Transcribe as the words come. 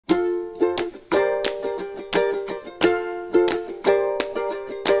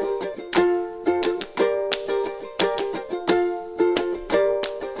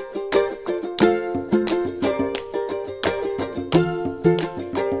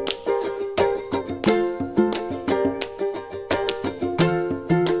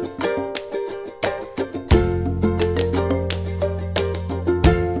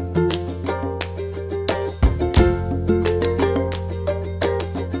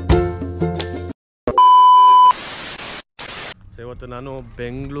ಇವತ್ತು ನಾನು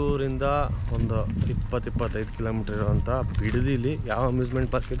ಬೆಂಗಳೂರಿಂದ ಒಂದು 20-25 ಕಿಲೋಮೀಟರ್ ಇರುವಂಥ ಬಿಡದಿಲಿ ಯಾವ ಅಮ್ಯೂಸ್ಮೆಂಟ್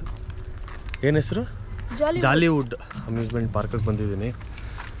ಪಾರ್ಕ್ ಇದು ಏನು ಹೆಸರು ಜಾಲಿವುಡ್ ಅಮ್ಯೂಸ್ಮೆಂಟ್ ಪಾರ್ಕಿಗೆ ಬಂದಿದ್ದೀನಿ.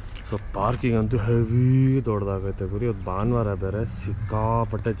 ಸೊ ಪಾರ್ಕಿಂಗ್ ಅಂತೂ ಹೆವಿ ದೊಡ್ಡದಾಗೈತೆ ಗುರಿ. ಇವತ್ತು ಭಾನುವಾರ ಬೇರೆ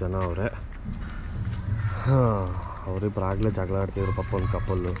ಸಿಕ್ಕಾಪಟ್ಟೆ ಜನ ಅವರೇ. ಹಾಂ, ಅವರಿಬ್ಬರಾಗಲೇ ಜಗಳ ಆಡ್ತಿದ್ರು ಪಾಪ. ಒಂದು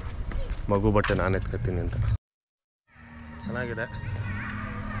ಕಪಲ್ಲು ಮಗು ಬಟ್ಟೆ ನಾನು ಎತ್ಕೊತೀನಿ ಅಂತ. ಚೆನ್ನಾಗಿದೆ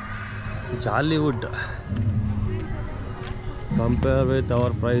Jollywood. Compare with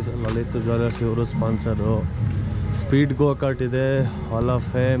our price. Lalit jewellers ಇವರು ಸ್ಪಾನ್ಸರು. ಸ್ಪೀಡ್ ಗೋ ಕಾರ್ಟ್ ಇದೆ, ಹಾಲ್ of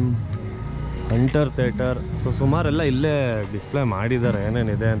fame, hunter theatre. So ಸುಮಾರೆಲ್ಲ ಇಲ್ಲೇ ಡಿಸ್ಪ್ಲೇ ಮಾಡಿದ್ದಾರೆ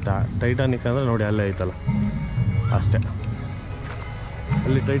ಏನೇನಿದೆ ಅಂತ. ಟೈಟಾನಿಕ್ ಅಂದರೆ ನೋಡಿ ಅಲ್ಲೇ ಐತಲ್ಲ ಅಷ್ಟೇ,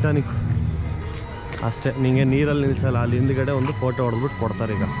 ಅಲ್ಲಿ ಟೈಟಾನಿಕ್ ಅಷ್ಟೇ. ನಿಮಗೆ ನೀರಲ್ಲಿ ನಿಲ್ಲಿಸಲ್ಲ, ಅಲ್ಲಿ ಹಿಂದ್ಗಡೆ ಒಂದು ಫೋಟೋ ಹೊಡೆದ್ಬಿಟ್ಟು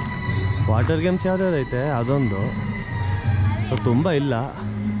ಕೊಡ್ತಾರೆ. ಈಗ ವಾಟರ್ ಗೇಮ್ಸ್ ಯಾವುದ್ಯಾವ್ದೈತೆ ಅದೊಂದು. ಸೊ ತುಂಬ ಇಲ್ಲ.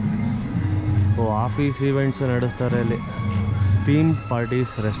 ಆಫೀಸ್ ಈವೆಂಟ್ಸ್ ನಡೆಸ್ತಾರೆ ಇಲ್ಲಿ. ಥೀಮ್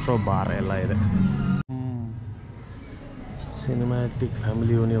ಪಾರ್ಟೀಸ್, ರೆಸ್ಟೋ, ಬಾರ್ ಎಲ್ಲ ಇದೆ. Cinematic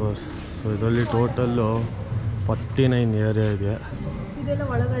family universe. ಸೊ ಇದರಲ್ಲಿ ಟೋಟಲ್ಲು 49 ಏರಿಯಾ ಇದೆ.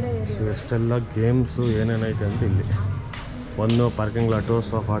 ಸೊ ಎಷ್ಟೆಲ್ಲ ಗೇಮ್ಸು ಏನೇನೈತೆ ಅಂತ ಇಲ್ಲಿ. ಒಂದು ಪಾರ್ಕಿಂಗ್ ಲಾಟು.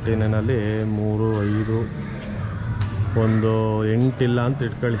 ಸೊ 49ಅಲ್ಲಿ 3, 5, ಒಂದು 8 ಇಲ್ಲ ಅಂತ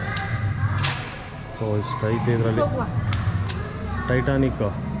ಇಟ್ಕೊಳ್ಳಿ. ಸೊ ಇಷ್ಟೈತೆ ಇದರಲ್ಲಿ. ಟೈಟಾನಿಕ್.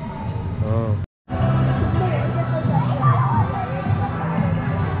 ಹಾಂ,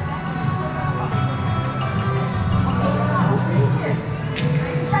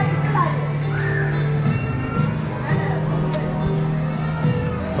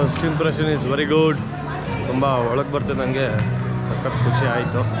 first impression is very good. ತುಂಬ ಒಳಗೆ ಬರ್ತದೆ, ನನಗೆ ಸಖತ್ ಖುಷಿ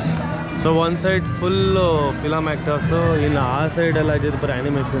ಆಯಿತು. ಸೊ ಒಂದು ಸೈಡ್ ಫುಲ್ಲು ಫಿಲಮ್ ಆ್ಯಕ್ಟರ್ಸು, ಇನ್ನು ಆ ಸೈಡೆಲ್ಲ ಇದ್ದಿದ್ದು ಬರೀ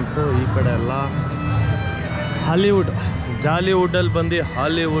ಆ್ಯನಿಮೇಷನ್ಸು. ಈ ಕಡೆ ಎಲ್ಲ ಹಾಲಿವುಡ್. ಜಾಲಿವುಡ್ಡಲ್ಲಿ ಬಂದು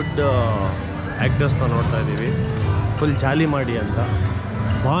ಹಾಲಿವುಡ್ ಆ್ಯಕ್ಟರ್ಸ್ನ ನೋಡ್ತಾ ಇದ್ದೀವಿ. ಫುಲ್ ಜಾಲಿ ಮಾಡಿ ಅಂತ.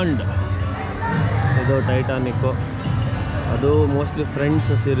 ಬಾಂಡ್, ಇದು ಟೈಟಾನಿಕ್ಕು. ಅದು ಮೋಸ್ಟ್ಲಿ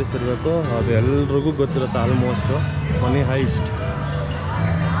ಫ್ರೆಂಡ್ಸ್ ಸೀರೀಸ್ ಇರಬೇಕು. ಅದು ಎಲ್ರಿಗೂ ಗೊತ್ತಿರುತ್ತೆ ಆಲ್ಮೋಸ್ಟು. ಮನಿ ಹೈಸ್ಟ್.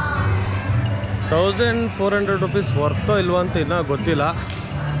 1400 ರೂಪೀಸ್ ವರ್ತೋ ಇಲ್ವೋ ಅಂತ ಇನ್ನೂ ಗೊತ್ತಿಲ್ಲ.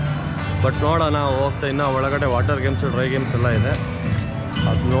 ಬಟ್ ನೋಡೋಣ ಹೋಗ್ತಾ. ಇನ್ನೂ ಒಳಗಡೆ ವಾಟರ್ ಗೇಮ್ಸು, ಡ್ರೈ ಗೇಮ್ಸ್ ಎಲ್ಲ ಇದೆ.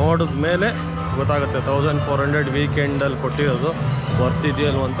 ಅದು ನೋಡಿದ ಮೇಲೆ ಗೊತ್ತಾಗುತ್ತೆ. 1400 ವೀಕೆಂಡಲ್ಲಿ ಕೊಟ್ಟಿರೋದು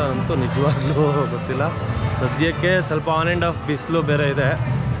ವರ್ತಿದೆಯಲ್ವ ಅಂತ ಅಂತೂ ನಿಜವಾಗ್ಲೂ ಗೊತ್ತಿಲ್ಲ. ಸದ್ಯಕ್ಕೆ ಸ್ವಲ್ಪ ಆನ್ ಆ್ಯಂಡ್ ಆಫ್ ಬಿಸಿಲು ಬೇರೆ ಇದೆ.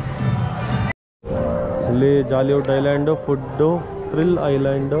 ಇಲ್ಲಿ Jollywood island, food, thrill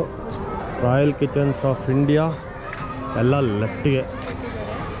island, royal kitchens of India ಎಲ್ಲ ಲೆಫ್ಟಿಗೆ.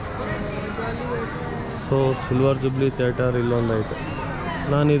 ಸೊ ಸಿಲ್ವರ್ ಜುಬ್ಲಿ ಥಿಯೇಟರ್ ಇಲ್ಲೊಂದು ಐತೆ.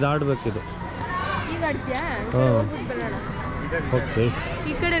 ನಾನು ಇದು ಆಡಬೇಕಿದು. ಹಾಂ, ಓಕೆ.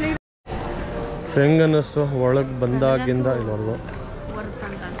 ಹೆಂಗೆ ಅನ್ನಿಸ್ತು ಒಳಗೆ ಬಂದಾಗಿಂದ ಇಲ್ಲಿವರೆಗೂ.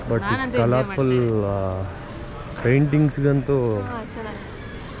 ಬಟ್ ಕಲರ್ಫುಲ್ ಪೇಂಟಿಂಗ್ಸ್ಗಂತೂ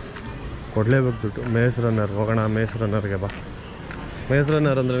ಕೊಡಲೇಬೇಕು ದುಡ್ಡು. ಮೇಸ್ ರನ್ನರ್ ಹೋಗೋಣ. ಮೇಸ್ ರನ್ನರ್ಗೆ ಬಾ. ಮೇಸ್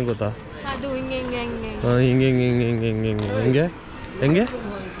ರನ್ನರ್ ಅಂದ್ರೆ ಗೊತ್ತಾ? ಹಾಂ, ಹಿಂಗೆ ಹಿಂಗೆ ಹಿಂಗೆ ಹಿಂಗೆ ಹಿಂಗೆ ಹಿಂಗೆ ಹೆಂಗೆ ಹೆಂಗೆ.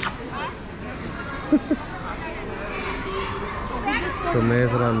 ಸೊ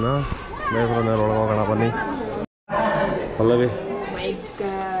ಮೇಸ್ ರನ್ನರ್ ಒಳಗೆ ಹೋಗೋಣ ಬನ್ನಿ. ಪಲ್ಲವಿ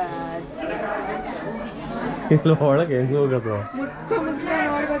ಇಲ್ಲ ಒಳಗೆ ಹೆಂಗೆ ಹೋಗೋದು?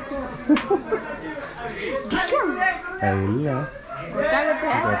 ಇಲ್ಲ,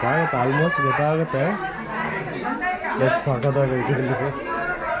 ಗೊತ್ತಾಗುತ್ತೆ, ಆಲ್ಮೋಸ್ಟ್ ಗೊತ್ತಾಗುತ್ತೆ. ಸಾಕಾಗೈತೆ ಇಲ್ಲಿ.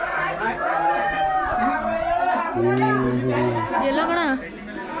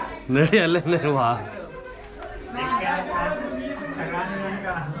 ನಡಿ ಅಲ್ಲೇ ವಾ.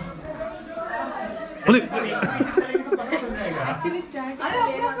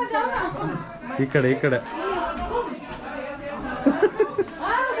 ಈ ಕಡೆ ಈ ಕಡೆ.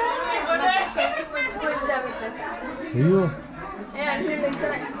 ಅಯ್ಯೋ,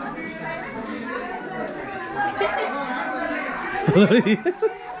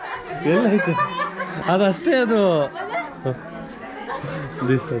 ಎಲ್ಲೈತೆ ಅದಷ್ಟೇ. ಅದು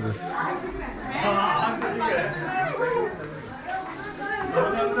ದಿಸ್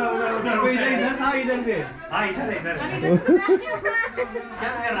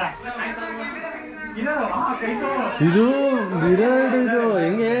ಇದು ವಿರಾಟ್. ಇದು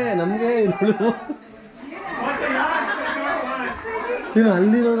ಹೆಂಗೆ ನಮಗೆ ನೀನು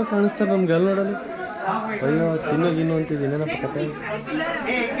ಅಲ್ಲಿರೋರು ಕಾಣಿಸ್ತಾರೆ ನಮ್ಗೆ. ಅಲ್ಲಿ ನೋಡೋದು ಅಯ್ಯೋ ಚಿನ್ನು ಗಿನ್ನು ಅಂತಿದ್ದೀನಿ. ಏನಪ್ಪ ಕತೆ?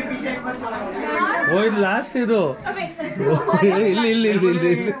 ಓ ಇದು ಲಾಸ್ಟ್. ಇದು ಇಲ್ಲಿ ಇಲ್ಲಿ ಇಲ್ಲಿ ಇಲ್ಲಿ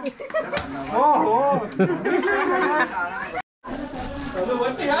ಇಲ್ಲಿ.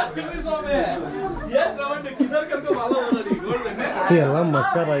 ಎಲ್ಲ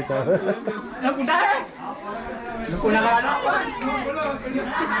ಮಕ್ಕರಾಯ್ತಾವೆ.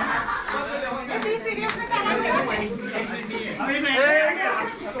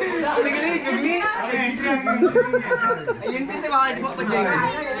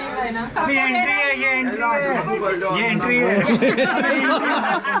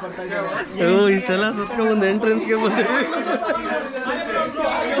 ಇಷ್ಟೆಲ್ಲ ಸುತ್ಕೊಂಡ್ಬಂದು ಎಂಟ್ರೆನ್ಸ್ಗೆ ಬಂದಿವಿ.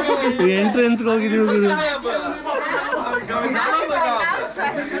 ಎಂಟ್ರೆನ್ಸ್ಗೆ ಹೋಗಿದ್ದೀವಿ.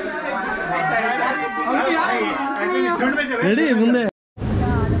 ನಡಿ ಮುಂದೆ.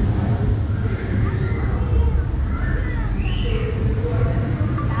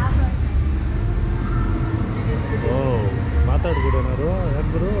 ಮಾತಾಡ್ಬಿಡು ಏನಾರು,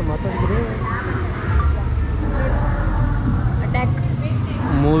 ಯಾರು ಮಾತಾಡ್ಬಿಡು.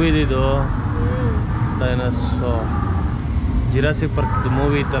 ಮೂವಿದಿದು ಡೈನೋಸಾರ್ ಜುರಾಸಿಕ್ ಪಾರ್ಕ್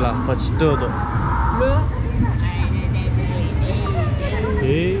ಮೂವಿ ಇತ್ತಲ್ಲ ಫಸ್ಟ್ ಅದು.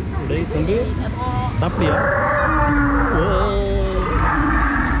 ಏಯ್ ತಂಬಿ ಸಾಪ್ಡಿಯಾ?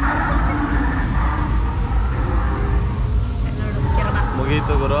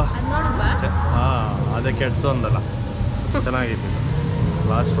 ಮುಗೀತು ಗುರು ಅಷ್ಟೇ. ಹಾಂ ಅದೇ ಕೆಟ್ಟು ಅಂದಲ್ಲ, ಚೆನ್ನಾಗಿತ್ತು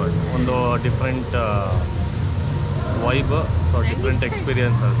ಲಾಸ್ಟ್ ವರ್ಡ್. ಒಂದು different vibe, so different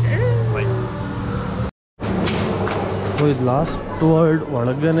experience also wise. So ಇದು ಲಾಸ್ಟ್ ವರ್ಲ್ಡ್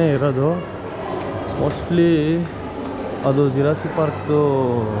ಒಳಗೇ ಇರೋದು. ಮೋಸ್ಟ್ಲಿ ಅದು ಜುರಾಸಿಕ್ ಪಾರ್ಕ್ದು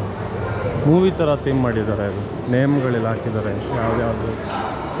ಮೂವಿ ಥರ ಥೀಮ್ ಮಾಡಿದ್ದಾರೆ. ಅದು ನೇಮ್ಗಳೆಲ್ಲ ಹಾಕಿದ್ದಾರೆ ಯಾವ್ದ್ಯಾವುದು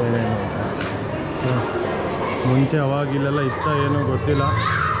ಏನೇನು ಅಂತ. ಮುಂಚೆ ಅವಾಗಿಲ್ಲೆಲ್ಲ ಇತ್ತ ಏನೋ ಗೊತ್ತಿಲ್ಲ,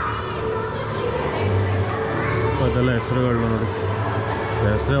 ಅದೆಲ್ಲ ಹೆಸರುಗಳು ನೋಡಿ,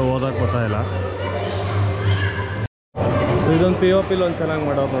 ಹೆಸರೇ ಓದಕ್ಕೆ ಗೊತ್ತಾಯಿಲ್ಲ. ಸೊ ಇದೊಂದು ಪಿ ಒ ಪಿಲ್ ಒಂದು ಚೆನ್ನಾಗಿ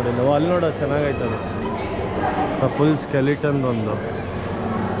ಮಾಡೋದು ನೋಡಿ ನಾವು. ಅಲ್ಲಿ ನೋಡೋದು ಚೆನ್ನಾಗೈತೆ ಅದು. ಸೊ ಫುಲ್ ಸ್ಕೆಲಿಟನ್ ಒಂದು.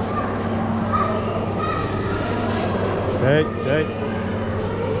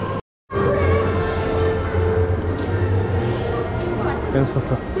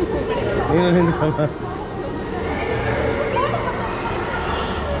 ನೀನು ನಿಂತ್ಕೊಳ್ಳ.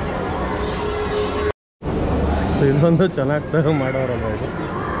 ಸೊ ಇದೊಂದು ಚೆನ್ನಾಗಿ ಮಾಡೋರಲ್ಲ ಇದು.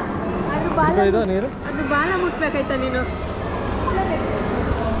 ಇದು ನೀರು ಅದು ಬಾಲ ಮುಟ್ಬೇಕಾಯ್ತಾ ನೀನು?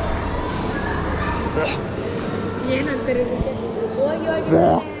 ಏನಂತಾರೆ?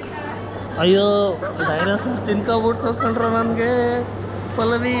 ಅಯ್ಯೋ ಡೈನೋಸಾರ್ ತಿನ್ಕೊಬಿಡ್ತು ಕಣ್ರ ನನಗೆ.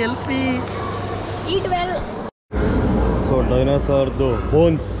 ಪಲ್ಲವಿ ಎಲ್ಪಿ. ಸೊ ಡೈನೋಸಾರ್ದು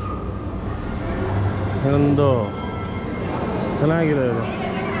ಬೋನ್ಸ್ ಒಂದು ಚೆನ್ನಾಗಿದೆ ಇದು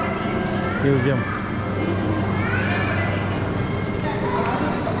ಮ್ಯೂಸಿಯಂ.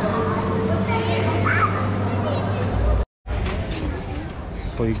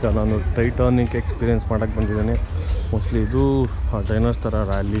 ಸೊ ಈಗ ನಾನು ಟೈಟಾನಿಕ್ ಎಕ್ಸ್ಪೀರಿಯೆನ್ಸ್ ಮಾಡೋಕ್ಕೆ ಬಂದಿದ್ದೇನೆ. ಮೋಸ್ಟ್ಲಿ ಇದು ಡೈನೋಸ್ ಥರ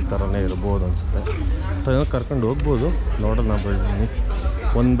ರ್ಯಾಲಿ ಥರನೇ ಇರ್ಬೋದು ಅನಿಸುತ್ತೆ. ಟ್ರೈನಲ್ಲಿ ಕರ್ಕೊಂಡು ಹೋಗ್ಬೋದು, ನೋಡೋದು ನಾನು ಬೆಳೆದಿದ್ದೀನಿ.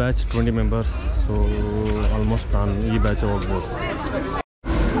 ಒಂದು ಬ್ಯಾಚ್ 20 ಮೆಂಬರ್ಸ್. ಸೊ ಆಲ್ಮೋಸ್ಟ್ ನಾನು ಈ ಬ್ಯಾಚೇ ಹೋಗ್ಬೋದು.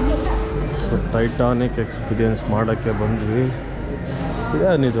 ಸೊ ಟೈಟಾನಿಕ್ ಎಕ್ಸ್ಪೀರಿಯೆನ್ಸ್ ಮಾಡೋಕ್ಕೆ ಬಂದ್ವಿ.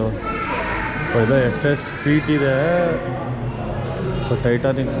 ಇದೇನಿದು ಇದು ಎಷ್ಟೆಷ್ಟು ಫೀಟ್ ಇದೆ. ಸೊ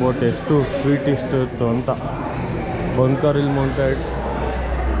ಟೈಟಾನಿಕ್ ಬೋಟ್ ಎಷ್ಟು ಫೀಟ್ ಇಷ್ಟು ಅಂತ. ಬಂಕರ್ ಇಲ್ಲಿ ಮೌಂಟೆಡ್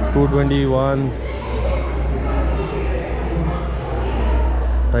 221.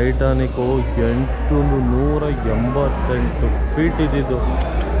 ಟೈಟಾನಿಕ್ಕು 888 ಫೀಟ್ ಇದ್ದಿದ್ದು.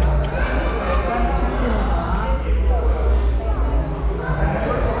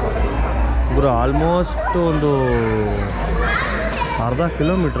 ಗುರು ಆಲ್ಮೋಸ್ಟ್ ಒಂದು ಅರ್ಧ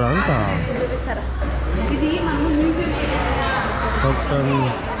ಕಿಲೋಮೀಟ್ರ್ ಅಂತ. Southern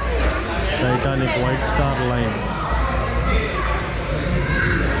Titanic white star line.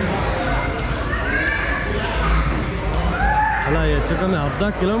 ಅಲ್ಲ ಹೆಚ್ಚು ಕಮ್ಮಿ ಅರ್ಧ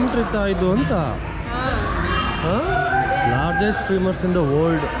ಕಿಲೋಮೀಟ್ರ್ ಇತ್ತಾ ಇದು ಅಂತ. Largest streamers in the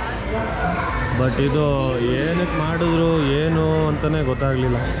world. But ಇದು ಏನಕ್ಕೆ ಮಾಡಿದ್ರು ಏನು ಅಂತಲೇ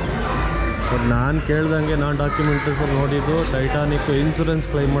ಗೊತ್ತಾಗಲಿಲ್ಲ. ಬಟ್ ನಾನು ಕೇಳ್ದಂಗೆ ನಾನು ಡಾಕ್ಯುಮೆಂಟ್ರೀಸಲ್ಲಿ ನೋಡಿದ್ದು ಟೈಟಾನಿಕ್ ಇನ್ಶೂರೆನ್ಸ್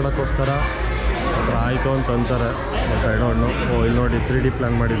ಕ್ಲೈಮ್ ಮಾಡೋಕ್ಕೋಸ್ಕರ ಅದ್ರ ಆಯಿತು ಅಂತ ಅಂತಾರೆ. But I don't know. ಇಲ್ಲಿ ನೋಡಿ 3D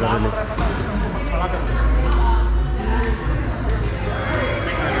ಪ್ಲ್ಯಾನ್ ಮಾಡಿದ್ದಾರೆ ಇಲ್ಲಿ.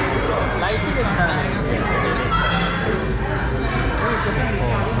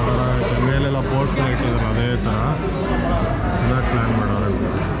 ಮೇಲೆಲ್ಲ ಬೋಟ್ಸ್ ಇಟ್ಟಿದ್ದಾರೆ ಅದೇ ಥರ ಚೆನ್ನಾಗಿ ಪ್ಲ್ಯಾನ್ ಮಾಡೋರು.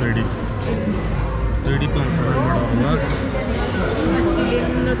 3D ಪ್ಲ್ಯಾನ್ ಚೆನ್ನಾಗಿ ಮಾಡೋರಲ್ಲ.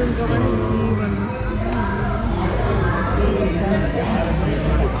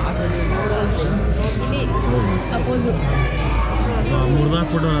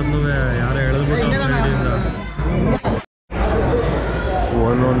 ಮುರಿದಾಕ್ಬಿಟ್ಟು ಅದನ್ನೂ ಯಾರೋ ಎಳೆದ್ಬಿಟ್ಟು ಸೈಡಿಂದ.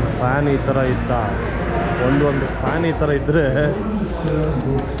 ಒಂದೊಂದು ಫ್ಯಾನ್ ಈ ಥರ ಇತ್ತ. ಒಂದೊಂದು ಫ್ಯಾನ್ ಈ ಥರ ಇದ್ದರೆ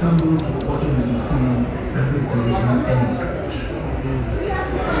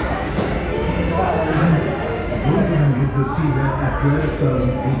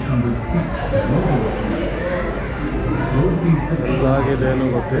ಇದಾಗಿದೆ ಏನೋ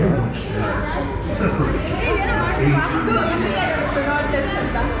ಗೊತ್ತಿಲ್ಲ.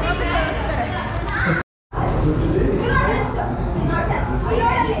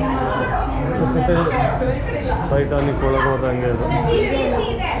 ಟೈಟಾನಿಕ್ ಒಳಗೆ ಹೋದಂಗೆ ಅದು.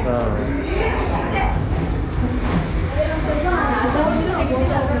 ಹಾಂ,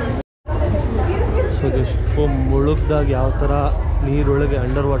 ಸೊ ಎಷ್ಟು ಮುಳುಗ್ದಾಗ ಯಾವ ಥರ ನೀರೊಳಗೆ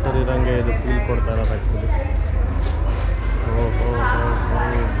ಅಂಡರ್ ವಾಟರ್ ಇರೋಂಗೆ ಇದು ಫೀಲ್ ಕೊಡ್ತಾ ಇರೋದು ಆ್ಯಕ್ಚುಲಿ.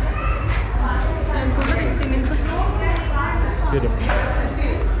 ಸರಿ,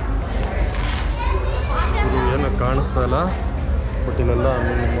 ಇದು ಏನೋ ಕಾಣಿಸ್ತಾ ಇಲ್ಲ, ಬಟ್ ಇಲ್ಲೆಲ್ಲ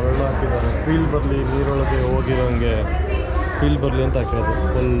ಮರಳು ಹಾಕಿದ್ದಾರೆ. ಫೀಲ್ ಬರಲಿ, ನೀರೊಳಗೆ ಹೋಗಿರೋಂಗೆ ಫೀಲ್ ಬರಲಿ ಅಂತ ಹಾಕಿರೋದು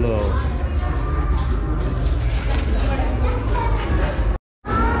ಫುಲ್ಲು.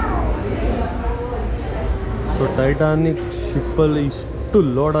 ಸೊ ಟೈಟಾನಿಕ್ ಶಿಪ್ಪಲ್ಲಿ ಇಷ್ಟು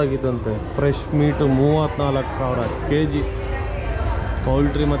load ಆಗಿತ್ತಂತೆ. Fresh meet 34,000 kg,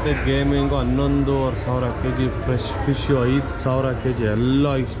 poultry ಮತ್ತು gaming 11,500 kg, fresh fish 5,000 kg, ಎಲ್ಲ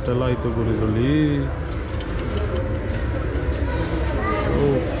ಇಷ್ಟೆಲ್ಲ ಆಯಿತು ಗುರು ಇದರಲ್ಲಿ.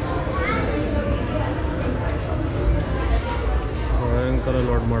 ಭಯಂಕರ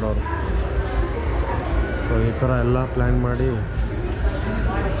ಲೋಡ್ ಮಾಡೋರು. ಸೊ ಈ ಥರ ಎಲ್ಲ ಪ್ಲ್ಯಾನ್ ಮಾಡಿ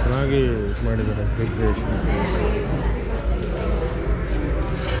ಚೆನ್ನಾಗಿ ಮಾಡಿದ್ದಾರೆ recreation.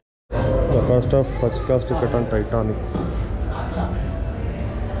 The cost of first class ticket on Titanic.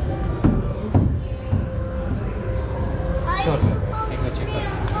 Sure, sir. Take a check.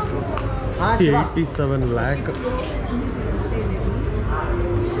 87 lakh.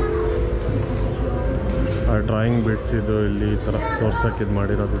 ಆ ಡ್ರಾಯಿಂಗ್ ಬಿಟ್ಸ್ ಇದು ಇಲ್ಲಿ ಈ ಥರ ತೋರ್ಸೋಕೆ ಇದು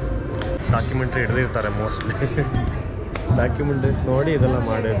ಮಾಡಿರೋದು. Documentary ಹಿಡ್ದಿರ್ತಾರೆ mostly. ಡಾಕ್ಯುಮೆಂಟ್ರೀಸ್ ನೋಡಿ ಇದೆಲ್ಲ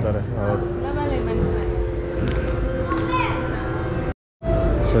ಮಾಡಿರ್ತಾರೆ. ಹೌದು.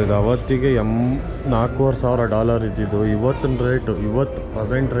 ಸೊ ಇದು ಅವತ್ತಿಗೆ $4,500 ಇದ್ದಿದ್ದು. ಇವತ್ತಿನ ರೇಟು, ಇವತ್ತು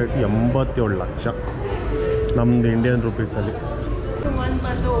ಪ್ರೆಸೆಂಟ್ ರೇಟ್ 87 ಲಕ್ಷ ನಮ್ಮದು ಇಂಡಿಯನ್ ರುಪೀಸಲ್ಲಿ.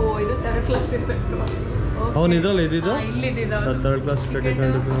 ಅವನು ಇದರಲ್ಲಿ ಇದ್ದಿದ್ದು ಥರ್ಡ್ ಕ್ಲಾಸ್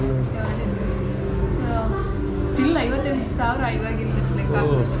ಟಿಕೆಟ್. ಸ್ಟಿಲ್ 58,000 ಇವಾಗಿಲ್ಲ.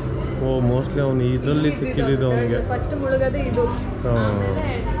 ಓ ಮೋಸ್ಟ್ಲಿ ಅವನು ಇದರಲ್ಲಿ ಸಿಕ್ಕಿದ್ದು ಅವನಿಗೆ. ಫಸ್ಟ್ ಮುಳುಗದೆ ಇದು,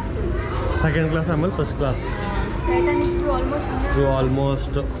 ಸೆಕೆಂಡ್ ಕ್ಲಾಸ್, ಆಮೇಲೆ ಫಸ್ಟ್ ಕ್ಲಾಸ್.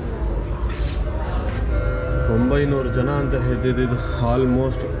 ಆಲ್ಮೋಸ್ಟ್ 900 ಜನ ಅಂತ ಇದ್ದಿದ್ದು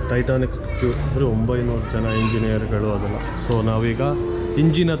ಆಲ್ಮೋಸ್ಟ್ ಟೈಟಾನಿಕ್ ಬರೀ 900 ಜನ ಇಂಜಿನಿಯರ್ಗಳು ಅದೆಲ್ಲ. ಸೊ ನಾವೀಗ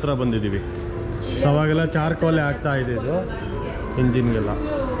ಇಂಜಿನ್ ಹತ್ರ ಬಂದಿದ್ದೀವಿ. ಸೊ ಅವಾಗೆಲ್ಲ ಚಾರ್ಕೋಲೆ ಆಗ್ತಾ ಇದ್ದಿದ್ದು ಇಂಜಿನ್ಗೆಲ್ಲ.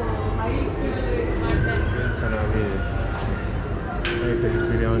 ಚೆನ್ನಾಗಿ ನೈಸ್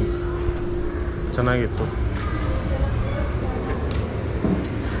ಎಕ್ಸ್ಪೀರಿಯನ್ಸ್, ಚೆನ್ನಾಗಿತ್ತು.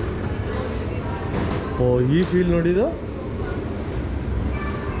 ಓ ಈ ಫೀಲ್ ನೋಡಿದ್ದು.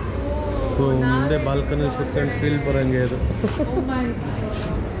 ಸೊ ಮುಂದೆ ಬಾಲ್ಕನಿ ಕುತ್ಕೊಂಡು ಫೀಲ್ ಬರೋಂಗೆ ಇದು.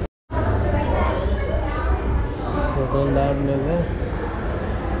 ಅದೊಂದಾದ್ಮೇಲೆ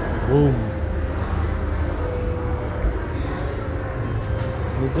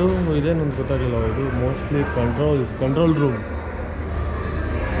ಇದು ಇದೇನಂತ ಗೊತ್ತಾಗಿಲ್ಲ. ಇದು mostly control room.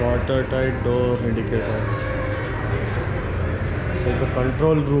 Water tight door indicators. So ಇದು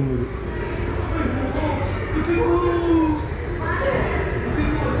ಕಂಟ್ರೋಲ್ ರೂಮ್ ಇದು.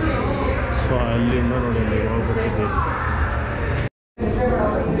 ಸೊ ಅಲ್ಲಿಂದ ನೋಡಿ ನೀವು ಹೋಗ್ಬಿಟ್ಟಿದ್ದೀವಿ.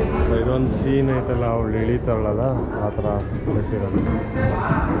 ಸೊ ಇದೊಂದು ಸೀನ್ ಐತಲ್ಲ, ಅವಳು ಇಳಿತಾಳಲ್ಲ ಆ ಥರ ಬಿಟ್ಟಿರೋದು.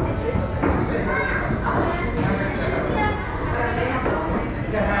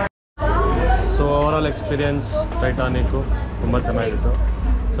 ಸೊ ಓವರಾಲ್ ಎಕ್ಸ್ಪೀರಿಯನ್ಸ್ ಟೈಟಾನಿಕ್ಕು ತುಂಬ ಚೆನ್ನಾಗಿತ್ತು.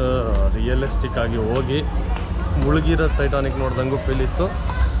 ಸೊ ರಿಯಲಿಸ್ಟಿಕ್ ಆಗಿ ಹೋಗಿ ಮುಳುಗಿರೋ ಟೈಟಾನಿಕ್ ನೋಡ್ದಂಗೂ ಫೀಲ್ ಇತ್ತು.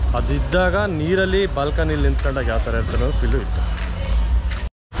 ಅದಿದ್ದಾಗ ನೀರಲ್ಲಿ ಬಾಲ್ಕನಿಲಿ ನಿಂತ್ಕೊಂಡಾಗ ಯಾವ ಥರ ಇರ್ತಾರೋ ಫೀಲು ಇತ್ತು.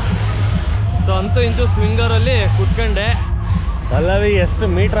 ಸೊ ಅಂತೂ ಇಂಚು ಸ್ವಿಂಗರಲ್ಲಿ ಕೂತ್ಕೊಂಡೆ. ಅಲ್ಲವಿ ಎಷ್ಟು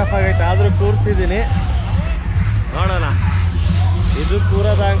ಮೀಟ್ರ್ ಆಫ್ ಆಗೈತೆ, ಆದರೂ ಕೂರ್ಸಿದ್ದೀನಿ. ನೋಡೋಣ, ಇದು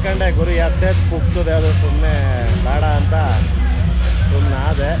ಕೂರೋದ ಅಂದ್ಕೊಂಡೆ. ಗುರಿ ಎತ್ತೆತ್ತು ಕುಗ್ತದೆ, ಅದು ಸುಮ್ಮನೆ ಬೇಡ ಅಂತ ಸುಮ್ಮನೆ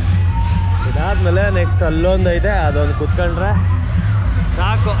ಆದೆ. ಇದಾದಮೇಲೆ ನೆಕ್ಸ್ಟ್ ಅಲ್ಲೊಂದು ಐತೆ, ಅದೊಂದು ಕುತ್ಕೊಂಡ್ರೆ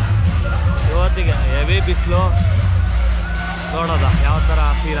ಸಾಕು. ಇವತ್ತಿಗೆ ಹೆವಿ ಬಿಸಿಲು, ನೋಡೋದ ಯಾವ ಥರ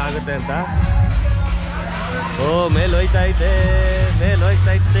ಫೀಲ್ ಆಗುತ್ತೆ ಅಂತ. ಓ ಮೇಲೆ ಹೋಯ್ತೈತೆ, ಮೇಲೆ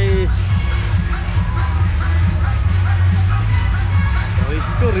ಹೋಯ್ತೈತೆ.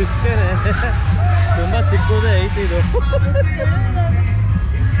 ಇಷ್ಟು ರಿಸ್ಕೇನೆ, ತುಂಬ ಚಿಕ್ಕದೇ ಐತಿ ಇದು.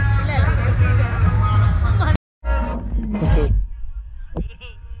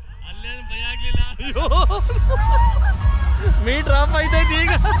 ಅಲ್ಲೇನು ಭಯ ಆಗ್ಲಿಲ್ಲ. ಮೀಟರ್ ಆಫ್ ಆಯ್ತೈತಿ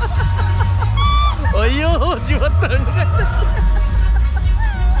ಈಗ. ಅಯ್ಯೋ ಜೀವ ತಣ್ಣಗೆ.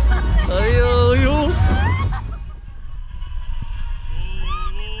 ಅಯ್ಯೋ ಅಯ್ಯೋ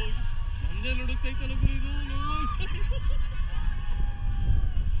ನಮ್ದೇ ನುಡುತ್ತೈತಲ್ಲ ಗುರು ಇದು.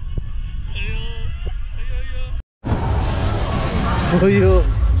 ಅಯ್ಯೋ ಅಯ್ಯೋ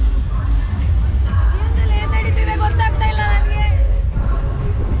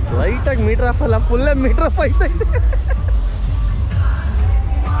ಲೈಟಾಗಿ ಮೀಟರ್ ಆಫ್ ಅಲ್ಲ, ಫುಲ್ಲೇ ಮೀಟರ್ ಆಫ್ ಆಯ್ತೈತೆ.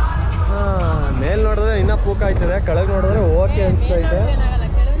 ಮೇಲ್ ನೋಡಿದ್ರೆ ಇನ್ನೂ ಪೂಕ ಆಯ್ತದೆ, ಕೆಳಗೆ ನೋಡಿದ್ರೆ ಓಕೆ ಅನಿಸ್ತೈತೆ.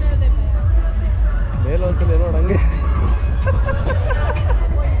 ಮೇಲ್ ಒಂದ್ಸಲ ನೋಡಂಗೆ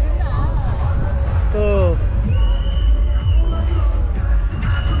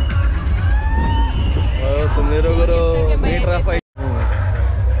ಸುಮ್ಮನಿರೋಗರು ಮೀಟರ್ ಆಫ್ ಆಯ್ತು.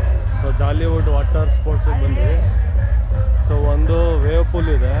 ಸೊ ಜಾಲಿವುಡ್ ವಾಟರ್ ಸ್ಪೋರ್ಟ್ಸಿಗೆ ಬಂದ್ವಿ. ಸೊ ಒಂದು ವೇವ್ ಪೂಲ್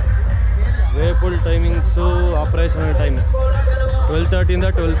ಇದೆ. Wave pool timings operational time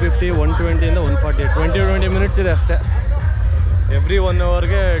 12:30 12:50, 120 140, 20 minutes ಇದೆ ಅಷ್ಟೇ. ಎವ್ರಿ 1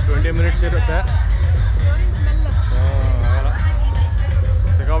 ಅವರ್ಗೆ 20 ಮಿನಿಟ್ಸ್ ಇರುತ್ತೆ.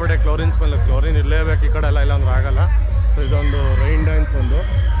 ಸಿಕ್ಕಾಪಟ್ಟೆ ಕ್ಲೋರಿನ್ ಸ್ಮೆಲ್, ಕ್ಲೋರಿನ್ ಇರಲೇಬೇಕು ಈ ಕಡೆ ಎಲ್ಲ, ಇಲ್ಲಾಂದ್ರೆ ಆಗಲ್ಲ. ಸೊ ಇದೊಂದು ರೈನ್ ಡ್ಯಾನ್ಸ್, ಒಂದು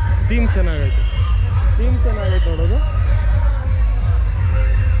ಥೀಮ್ ಚೆನ್ನಾಗೈತೆ. ನೋಡೋದು.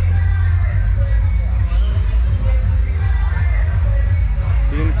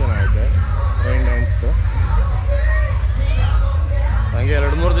 ಥೀಮ್ ಚೆನ್ನಾಗೈತೆ ರೈನ್ ಡ್ಯಾನ್ಸ್ದು. ನನಗೆ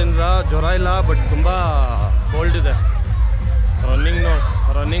 2-3 ದಿನದ ಜ್ವರ ಇಲ್ಲ, ಬಟ್ ತುಂಬ ಕೋಲ್ಡ್ ಇದೆ.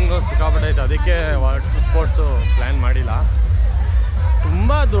 ರನ್ನಿಂಗ್ ನೋಸ್ ಸಿಕ್ಕಾಪಟ್ಟೆ ಐತೆ. ಅದಕ್ಕೆ ವಾಟರ್ ಸ್ಪೋರ್ಟ್ಸು ಪ್ಲ್ಯಾನ್ ಮಾಡಿಲ್ಲ.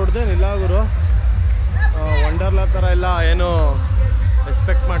 ತುಂಬ ದೊಡ್ಡದೇನಿಲ್ಲ ಗುರು. ವಂಡರ್ಲಾ ಥರ ಎಲ್ಲ ಏನು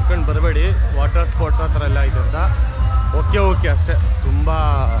ಎಕ್ಸ್ಪೆಕ್ಟ್ ಮಾಡ್ಕೊಂಡು ಬರಬೇಡಿ. ವಾಟರ್ ಸ್ಪೋರ್ಟ್ಸ್ ಆ ಥರ ಎಲ್ಲ ಇದೆ ಅಂತ ಓಕೆ ಅಷ್ಟೇ. ತುಂಬ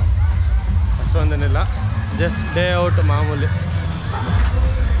ಅಷ್ಟೊಂದೇನಿಲ್ಲ, ಜಸ್ಟ್ ಡೇ ಔಟ್ ಮಾಮೂಲಿ.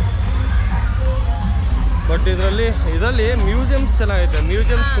 ಬಟ್ ಇದರಲ್ಲಿ ಮ್ಯೂಸಿಯಮ್ಸ್ ಚೆನ್ನಾಗೈತೆ.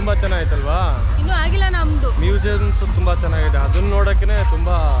 ಮ್ಯೂಸಿಯಮ್ಸ್ ತುಂಬ ಚೆನ್ನಾಗೈತಲ್ವಾ? ಇನ್ನೂ ಆಗಿಲ್ಲ ನಮ್ಮದು. ಮ್ಯೂಸಿಯಮ್ಸ್ ತುಂಬ ಚೆನ್ನಾಗಿದೆ. ಅದನ್ನು ನೋಡೋಕ್ಕೆ ತುಂಬ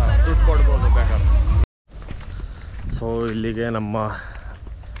ದುಡ್ಡು ಕೊಡ್ಬೋದು ಬೇಕಾದ್ರೆ. ಸೊ ಇಲ್ಲಿಗೆ ನಮ್ಮ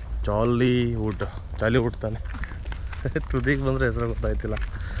ಜಾಲಿವುಡ್ ತಾನೆ ತುದಿಗೆ ಬಂದರೆ ಹೆಸರು ಗೊತ್ತಾಯ್ತಿಲ್ಲ.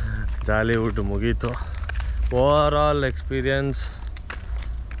 ಜಾಲಿವುಡ್ ಮುಗೀತು. ಓವರ್ ಆಲ್ ಎಕ್ಸ್ಪೀರಿಯನ್ಸ್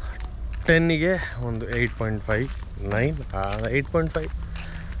 10ಗೆ ಒಂದು 8.5, 9, 8.5.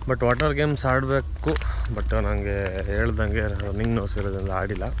 ಬಟ್ ವಾಟರ್ ಗೇಮ್ಸ್ ಆಡಬೇಕು. ಬಟ್ ನನಗೆ ಹೇಳ್ದಂಗೆ ರನ್ನಿಂಗ್ ನೋಸ್ ಇರೋದ್ರಿಂದ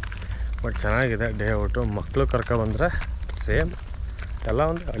ಆಡಿಲ್ಲ. ಬಟ್ ಚೆನ್ನಾಗಿದೆ ಡೇ ಔಟು. ಮಕ್ಕಳು ಕರ್ಕೊಬಂದರೆ ಸೇಮ್ ಎಲ್ಲ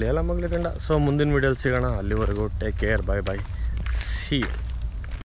ಒಂದು ಅಳಿಯಲ್ಲ ಮಗಳು ಗಂಡ. ಸೊ ಮುಂದಿನ ವೀಡಿಯೋಲಿ ಸಿಗೋಣ. ಅಲ್ಲಿವರೆಗೂ take care, bye, C you.